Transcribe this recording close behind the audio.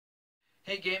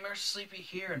Hey gamers, Sleepy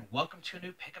here, and welcome to a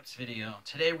new pickups video.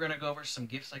 Today we're going to go over some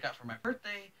gifts I got for my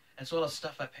birthday, as well as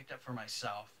stuff I picked up for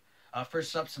myself.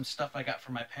 First up, some stuff I got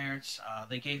for my parents.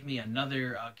 They gave me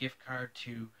another gift card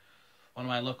to one of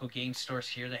my local game stores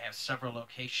here. They have several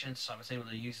locations, so I was able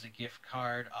to use the gift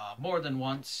card more than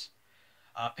once.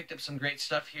 Picked up some great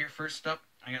stuff here. First up,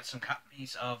 I got some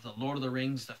copies of The Lord of the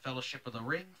Rings, The Fellowship of the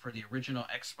Ring for the original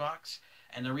Xbox.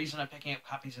 And the reason I'm picking up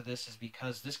copies of this is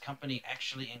because this company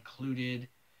actually included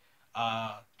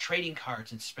trading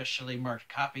cards and specially marked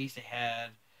copies. They had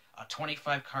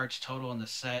 25 cards total in the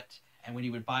set, and when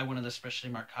you would buy one of the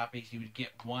specially marked copies, you would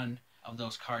get one of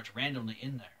those cards randomly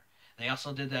in there. They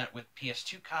also did that with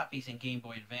PS2 copies and Game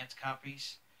Boy Advance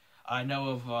copies. I know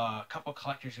of a couple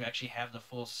collectors who actually have the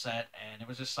full set, and it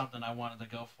was just something I wanted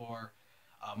to go for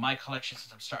my collection,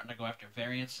 since I'm starting to go after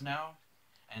variants now.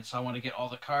 And so I want to get all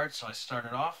the cards, so I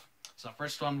started off. So the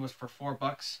first one was for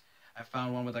 $4. I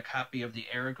found one with a copy of the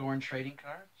Aragorn trading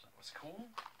card, so that was cool.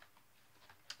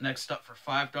 Next up, for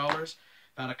 $5,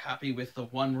 found a copy with the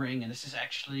One Ring, and this is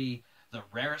actually the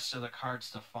rarest of the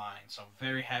cards to find. So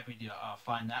very happy to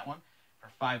find that one for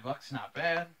 $5, not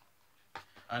bad.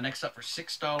 Next up, for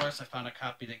 $6, I found a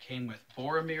copy that came with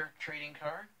Boromir trading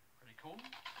card, pretty cool.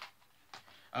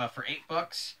 For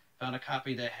 $8, found a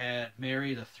copy that had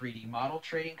Mary, the 3D model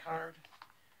trading card.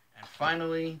 And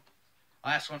finally,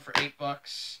 last one for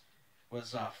 $8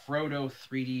 was Frodo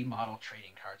 3D model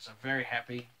trading card. So very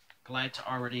happy. Glad to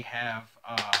already have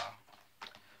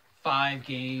 5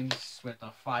 games with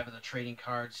 5 of the trading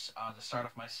cards to start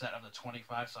off my set of the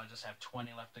 25. So I just have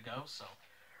 20 left to go. So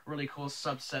really cool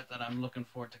subset that I'm looking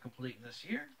forward to completing this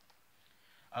year.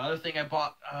 Other thing I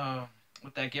bought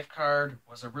with that gift card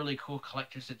was a really cool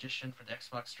collector's edition for the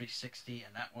Xbox 360,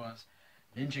 and that was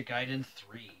Ninja Gaiden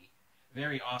 3.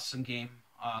 Very awesome game.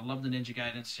 Love the Ninja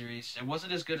Gaiden series. It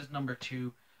wasn't as good as number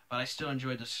 2, but I still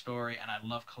enjoyed the story, and I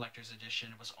love collector's edition.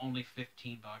 It was only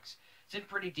 $15. It's in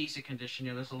pretty decent condition.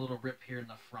 You know, there's a little rip here in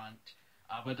the front,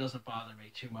 but it doesn't bother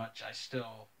me too much.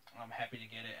 I'm happy to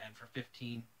get it, and for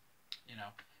 15, you know,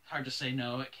 it's hard to say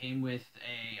no. It came with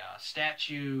a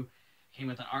statue, came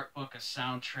with an art book, a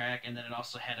soundtrack, and then it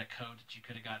also had a code that you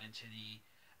could have got into the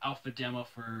alpha demo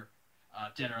for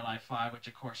Dead or Alive 5, which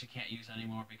of course you can't use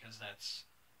anymore because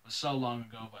was so long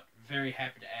ago, but very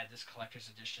happy to add this collector's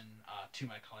edition to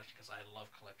my collection because I love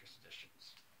collector's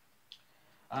editions.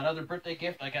 Another birthday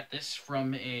gift, I got this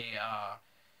from a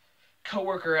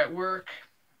co-worker at work.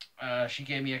 She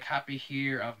gave me a copy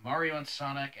here of Mario and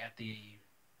Sonic at the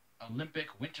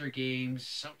Olympic Winter Games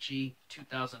Sochi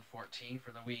 2014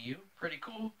 for the Wii U. Pretty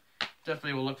cool.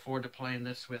 Definitely will look forward to playing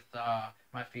this with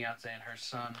my fiance and her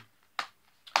son.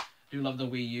 Do love the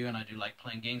Wii U, and I do like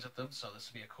playing games with them, so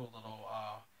this will be a cool little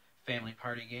family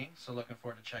party game. So looking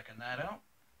forward to checking that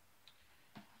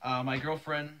out. My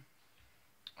girlfriend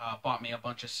bought me a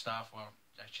bunch of stuff. Well,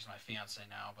 she's my fiance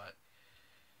now, but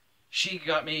she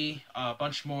got me a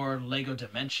bunch more Lego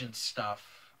Dimensions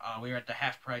stuff. We were at the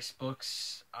half-price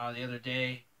books the other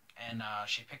day, and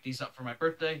she picked these up for my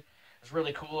birthday. It was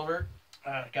really cool of her.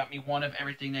 Got me one of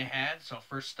everything they had. So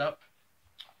first up,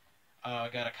 I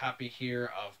got a copy here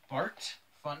of Bart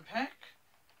Fun Pack,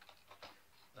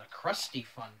 the Krusty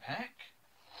Fun Pack,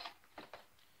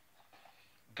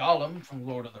 Gollum from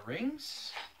Lord of the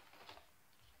Rings,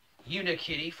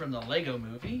 Unikitty from the Lego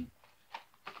Movie,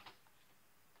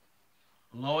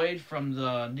 Lloyd from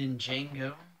the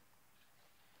Ninjago,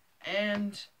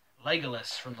 and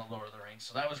Legolas from the Lord of the Rings.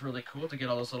 So that was really cool to get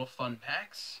all those little fun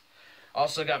packs.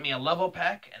 Also got me a level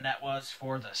pack, and that was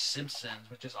for The Simpsons,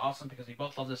 which is awesome because we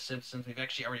both love The Simpsons. We've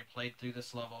actually already played through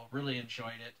this level. Really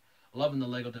enjoyed it. Loving the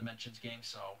Lego Dimensions game,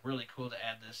 so really cool to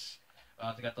add this.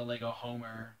 They got the Lego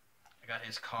Homer. I got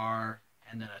his car,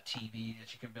 and then a TV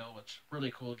that you can build, which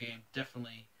really cool game.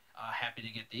 Definitely happy to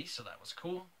get these, so that was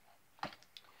cool.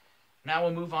 Now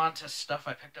we'll move on to stuff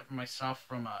I picked up for myself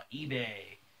from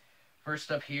eBay.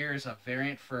 First up here is a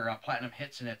variant for Platinum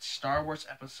Hits, and it's Star Wars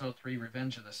Episode 3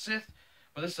 Revenge of the Sith.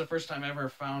 But this is the first time I ever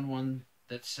found one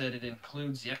that said it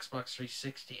includes the Xbox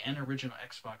 360 and original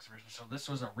Xbox version. So this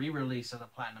was a re-release of the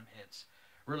Platinum Hits.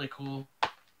 Really cool,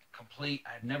 complete.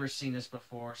 I've never seen this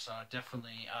before, so I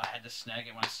definitely had to snag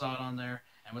it when I saw it on there.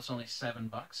 And it was only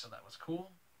 $7, so that was cool.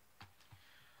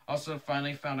 Also,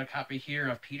 finally found a copy here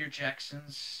of Peter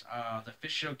Jackson's The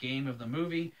Official Game of the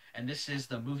Movie, and this is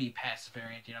the Movie Pass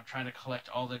variant. You know, I'm trying to collect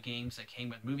all the games that came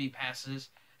with Movie Passes.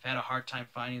 I've had a hard time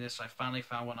finding this, so I finally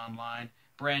found one online.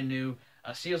 Brand new.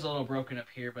 Seal's a little broken up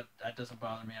here, but that doesn't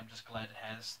bother me. I'm just glad it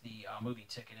has the movie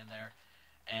ticket in there.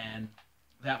 And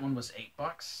that one was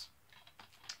 $8.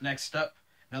 Next up,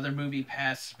 another Movie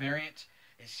Pass variant.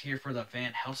 is here for the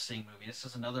Van Helsing movie. This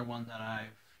is another one that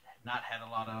I've not had a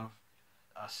lot of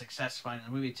success finding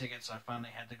the movie tickets, so I finally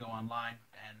had to go online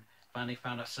and finally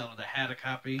found a seller that had a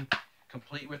copy,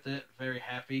 complete with it. Very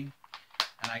happy,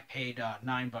 and I paid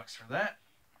 $9 for that.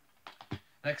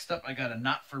 Next up, I got a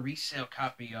not for resale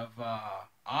copy of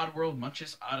Oddworld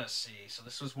Munch's Odyssey. So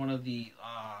this was one of the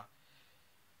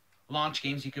launch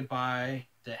games you could buy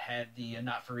that had the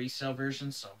not for resale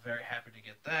version. So very happy to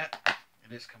get that.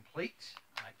 It is complete.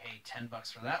 I paid $10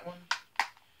 for that one.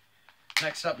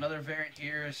 Next up, another variant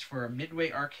here is for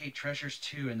Midway Arcade Treasures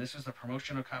 2, and this was the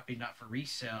promotional copy, not for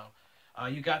resale.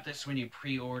 You got this when you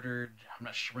pre-ordered, I'm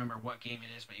not sure remember what game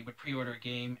it is, but you would pre-order a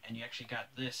game, and you actually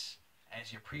got this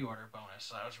as your pre-order bonus,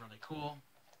 so that was really cool.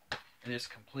 It is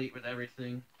complete with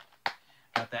everything.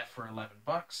 Got that for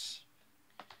 $11.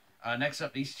 Next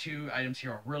up, these two items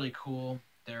here are really cool.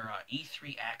 They're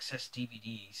E3 Access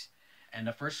DVDs, and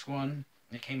the first one,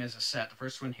 it came as a set. The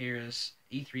first one here is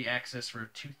E3 Access for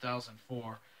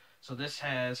 2004. So this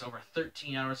has over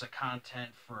 13 hours of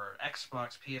content for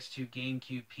Xbox, PS2,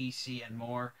 GameCube, PC, and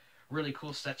more. Really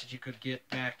cool sets that you could get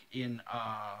back in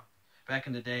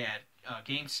the day at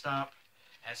GameStop.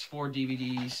 Has 4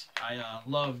 DVDs. I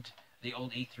loved the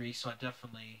old E3, so I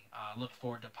definitely look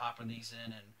forward to popping these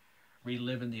in and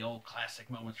reliving the old classic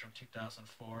moments from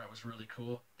 2004. It was really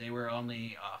cool. They were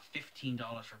only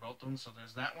 $15 for both of them, so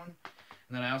there's that one.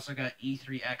 And then I also got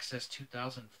E3 Access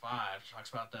 2005. It talks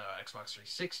about the Xbox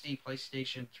 360,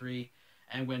 PlayStation 3,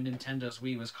 and when Nintendo's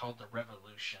Wii was called the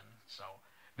Revolution. So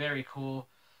very cool.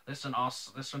 This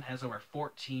one has over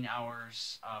 14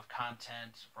 hours of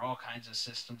content for all kinds of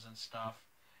systems and stuff,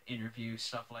 interviews,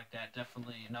 stuff like that.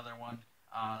 Definitely another one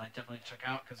I definitely took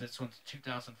out because this one's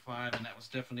 2005, and that was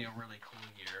definitely a really cool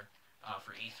year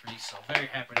for E3. So very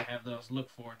happy to have those. Look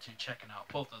forward to checking out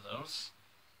both of those.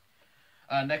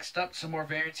 Next up, some more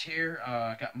variants here.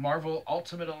 I got Marvel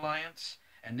Ultimate Alliance,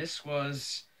 and this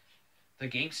was the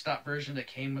GameStop version that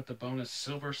came with the bonus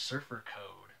Silver Surfer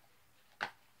code.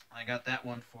 I got that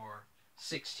one for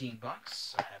 $16,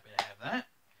 so happy to have that.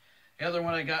 The other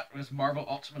one I got was Marvel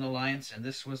Ultimate Alliance, and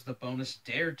this was the bonus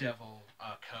Daredevil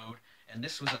code, and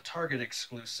this was a Target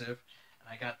exclusive, and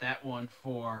I got that one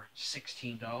for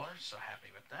 $16, so happy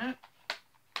with that.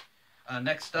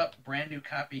 Next up, brand new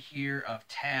copy here of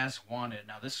Taz Wanted.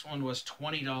 Now this one was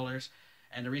 $20,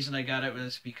 and the reason I got it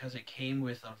was because it came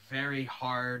with a very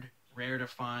hard, rare to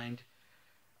find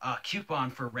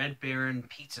coupon for Red Baron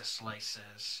pizza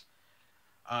slices.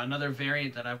 Another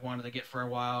variant that I've wanted to get for a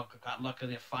while. Got lucky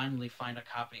to finally find a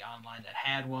copy online that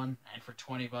had one, and for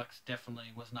 $20,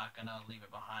 definitely was not going to leave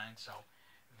it behind, so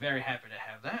very happy to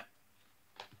have that.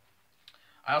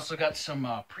 I also got some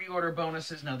pre-order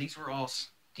bonuses. Now these were all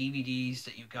DVDs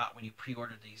that you got when you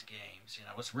pre-ordered these games. You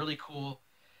know, it was really cool.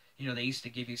 You know, they used to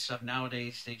give you stuff.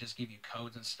 Nowadays, they just give you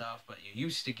codes and stuff, but you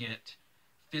used to get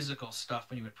physical stuff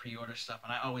when you would pre-order stuff,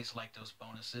 and I always liked those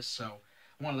bonuses, so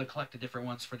I wanted to collect the different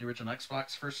ones for the original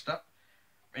Xbox. First up,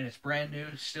 and it's brand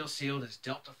new, still sealed, is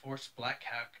Delta Force Black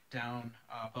Hawk Down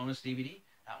bonus DVD.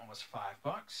 That one was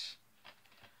 $5.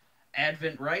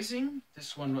 Advent Rising,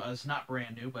 this one was not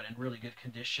brand new, but in really good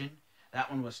condition. That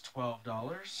one was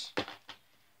 $12.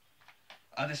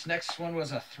 This next one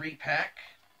was a 3-pack.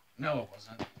 No, it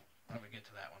wasn't. Why don't we get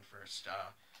to that one first?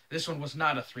 This one was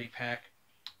not a 3-pack,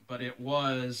 but it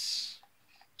was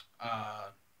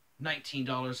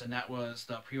 $19, and that was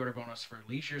the pre-order bonus for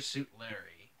Leisure Suit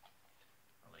Larry.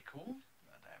 Really cool.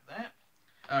 Glad to have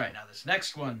that. Alright, now this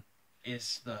next one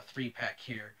is the 3-pack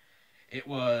here. It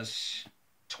was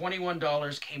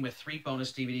 $21, came with 3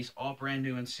 bonus DVDs, all brand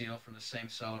new and sealed from the same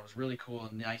seller. It was really cool,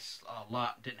 a nice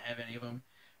lot. Didn't have any of them.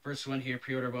 First one here,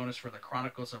 pre-order bonus for the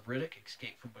Chronicles of Riddick,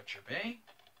 Escape from Butcher Bay.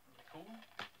 Really cool.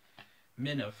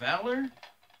 Men of Valor.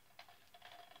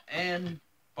 And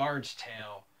Bard's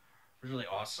Tale. Really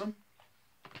awesome.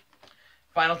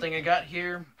 Final thing I got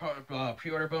here,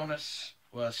 pre-order bonus,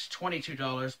 was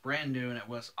 $22, brand new, and it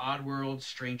was Oddworld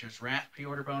Stranger's Wrath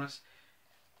pre-order bonus.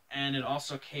 And it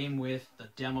also came with the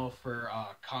demo for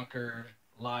Conquer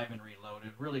Live and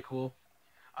Reloaded. Really cool.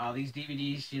 These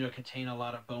DVDs, you know, contain a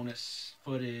lot of bonus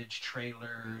footage,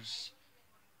 trailers,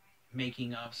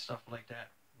 making of, stuff like that.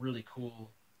 Really cool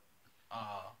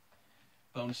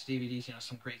bonus DVDs, you know,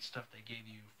 some great stuff they gave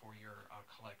you for your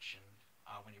collection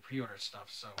when you pre-order stuff.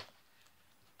 So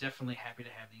definitely happy to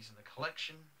have these in the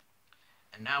collection.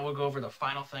 And now we'll go over the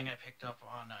final thing I picked up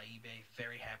on eBay.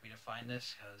 Very happy to find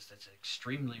this because it's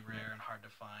extremely rare and hard to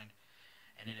find.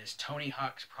 And it is Tony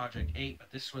Hawk's Project 8,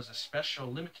 but this was a special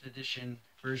limited edition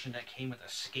version that came with a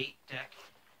skate deck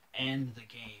and the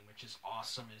game, which is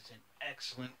awesome. It's in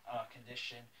excellent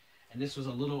condition. and this was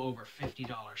a little over $50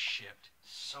 shipped.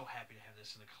 So happy to have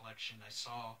this in the collection. I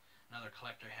saw another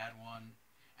collector had one,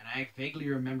 and I vaguely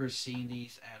remember seeing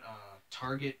these at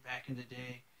Target back in the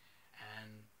day, and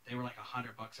they were like $100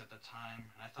 at the time.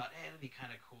 And I thought, hey, it'd be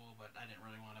kind of cool, but I didn't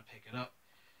really want to pick it up.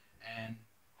 And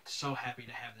so happy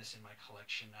to have this in my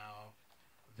collection now.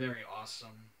 Very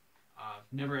awesome.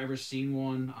 I've never ever seen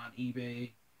one on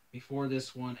eBay before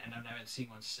this one, and I haven't seen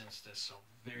one since this, so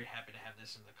very happy to have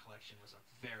this in the collection. It was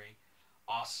a very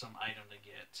awesome item to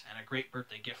get, and a great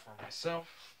birthday gift for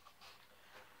myself.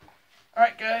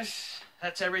 Alright guys,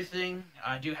 that's everything.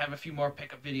 I do have a few more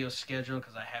pickup videos scheduled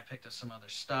because I have picked up some other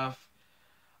stuff.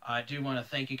 I do want to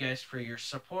thank you guys for your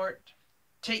support.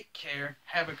 Take care,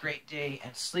 have a great day,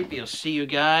 and Sleepy will see you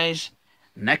guys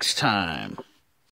next time.